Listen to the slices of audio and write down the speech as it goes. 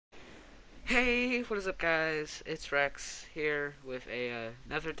Hey, what is up, guys? It's Rex here with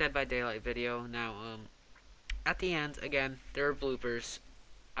another Dead by Daylight video. Now, at the end, again, there are bloopers.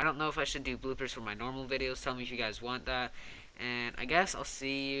 I don't know if I should do bloopers for my normal videos. Tell me if you guys want that. And I guess I'll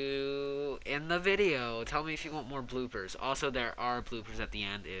see you in the video. Tell me if you want more bloopers. Also, there are bloopers at the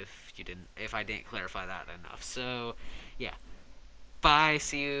end if I didn't clarify that enough. So, yeah. Bye.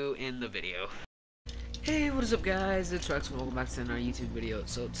 See you in the video. Hey, what is up, guys? It's Rex and welcome back to another YouTube video.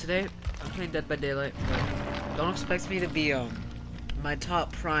 So today I'm playing Dead by Daylight, but don't expect me to be my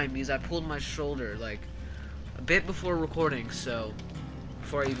top prime because I pulled my shoulder like a bit before recording, so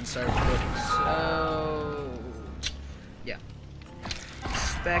before I even started recording. So yeah,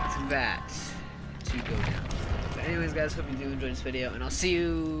 expect that to go down. But anyways, guys, hope you do enjoy this video, and I'll see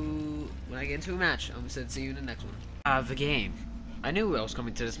you when I get into a match. I'm gonna see you in the next one. The game. I knew I was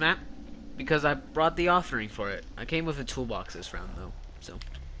coming to this map, because I brought the offering for it. I came with a toolbox this round, though, so.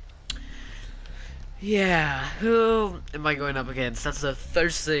 Yeah, who am I going up against? That's the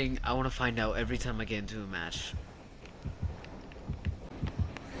first thing I want to find out every time I get into a match.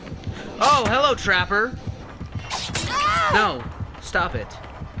 Oh, hello, Trapper! No, stop it.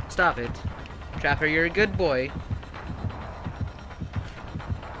 Stop it. Trapper, you're a good boy.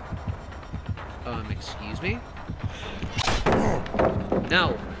 Excuse me?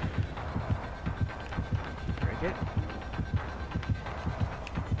 No. It.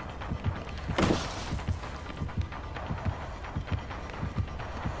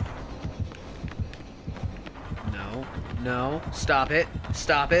 No, no, stop it,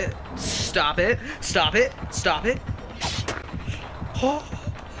 stop it, stop it, stop it, stop it.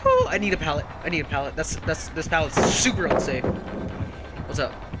 Oh, I need a pallet. I need a pallet. This pallet's super unsafe. What's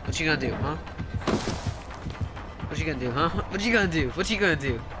up? What you gonna do, huh? What you gonna do, huh? What you gonna do? What you gonna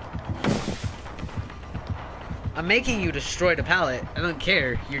do? I'm making you destroy the pallet. I don't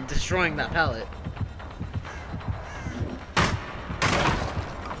care. You're destroying that pallet.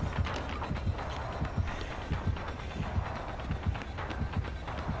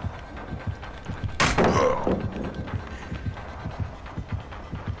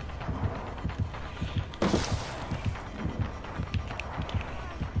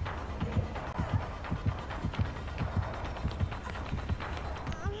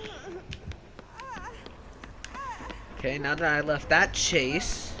 Okay, now that I left that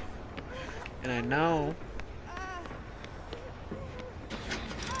chase, and I know,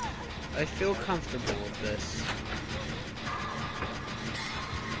 I feel comfortable with this.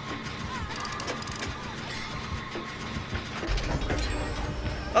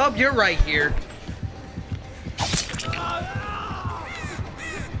 Oh, you're right here.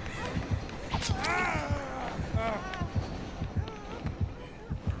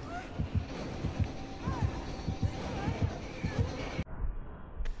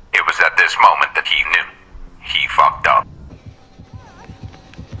 At this moment that he knew he fucked up.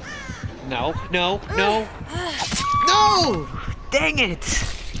 No, no, no, no! Dang it!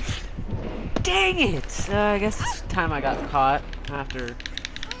 Dang it! I guess it's time I got caught after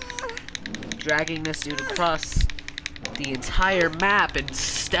dragging this dude across the entire map and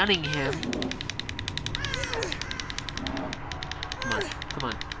stunning him. Come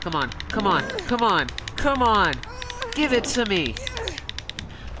on, come on, come on, come on, come on, come on! Give it to me!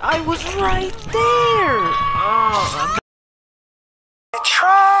 I was right there! Oh, you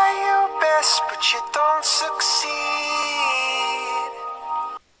try your best, but you don't succeed.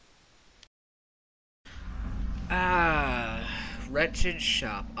 Wretched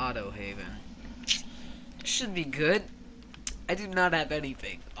Shop, Auto Haven. Should be good. I do not have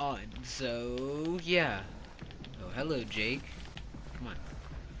anything on, so yeah. Oh, hello, Jake. Come on.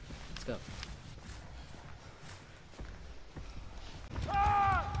 Let's go.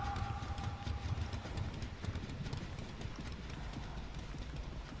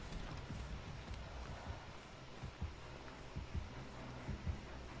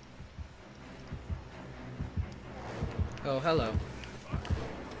 Oh, hello.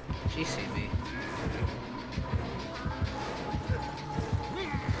 She see me.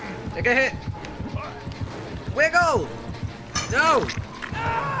 Take a hit! Wiggle! No!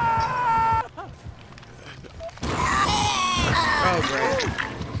 Oh, great.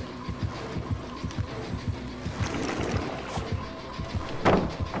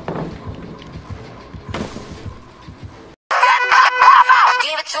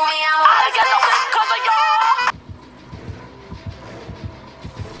 Give it to me, I wanna get up and cover your.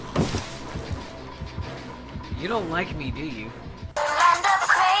 You don't like me, do you? End up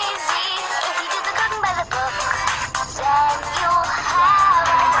crazy if you do the good by the book. Then you'll have.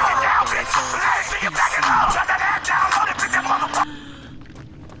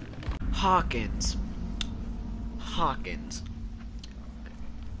 Hawkins.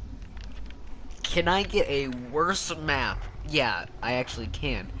 Can I get a worse map? Yeah, I actually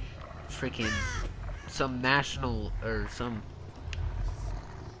can. Freaking some national or some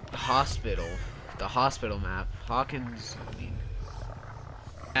hospital. The hospital map. Hawkins. I mean.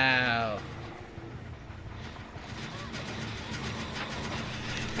 Ow.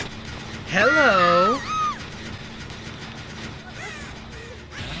 Hello.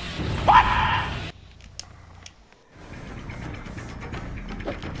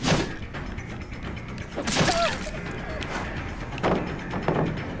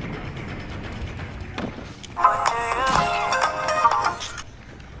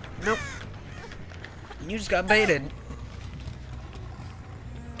 Nope. You just got baited.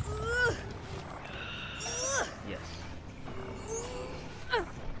 Yes.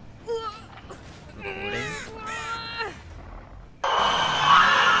 Recording.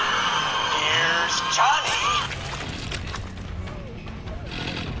 Here's Johnny.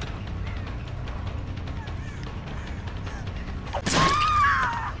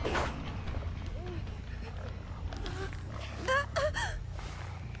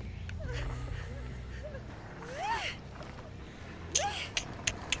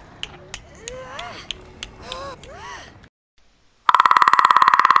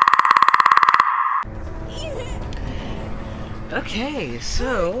 Okay,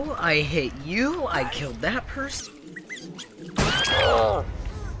 so I hit you, I killed that person.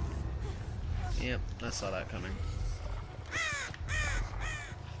 Yep, I saw that coming.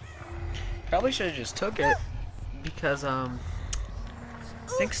 Probably should have just took it because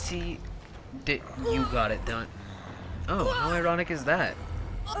thanks to you got it done. Oh, how ironic is that?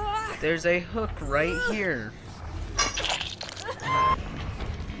 There's a hook right here.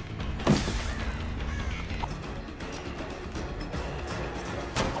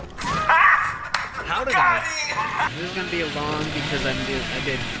 How did I? This is gonna be long because I did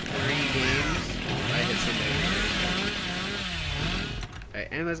 3 games. I hit somebody. Alright,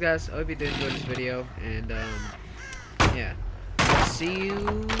 anyways guys, I hope you did enjoy this video, and yeah. See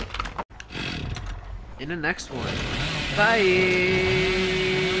you in the next one. Bye!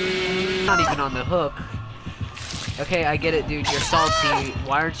 Not even on the hook. Okay, I get it, dude. You're salty.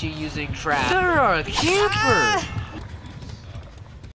 Why aren't you using trap? There are a camper!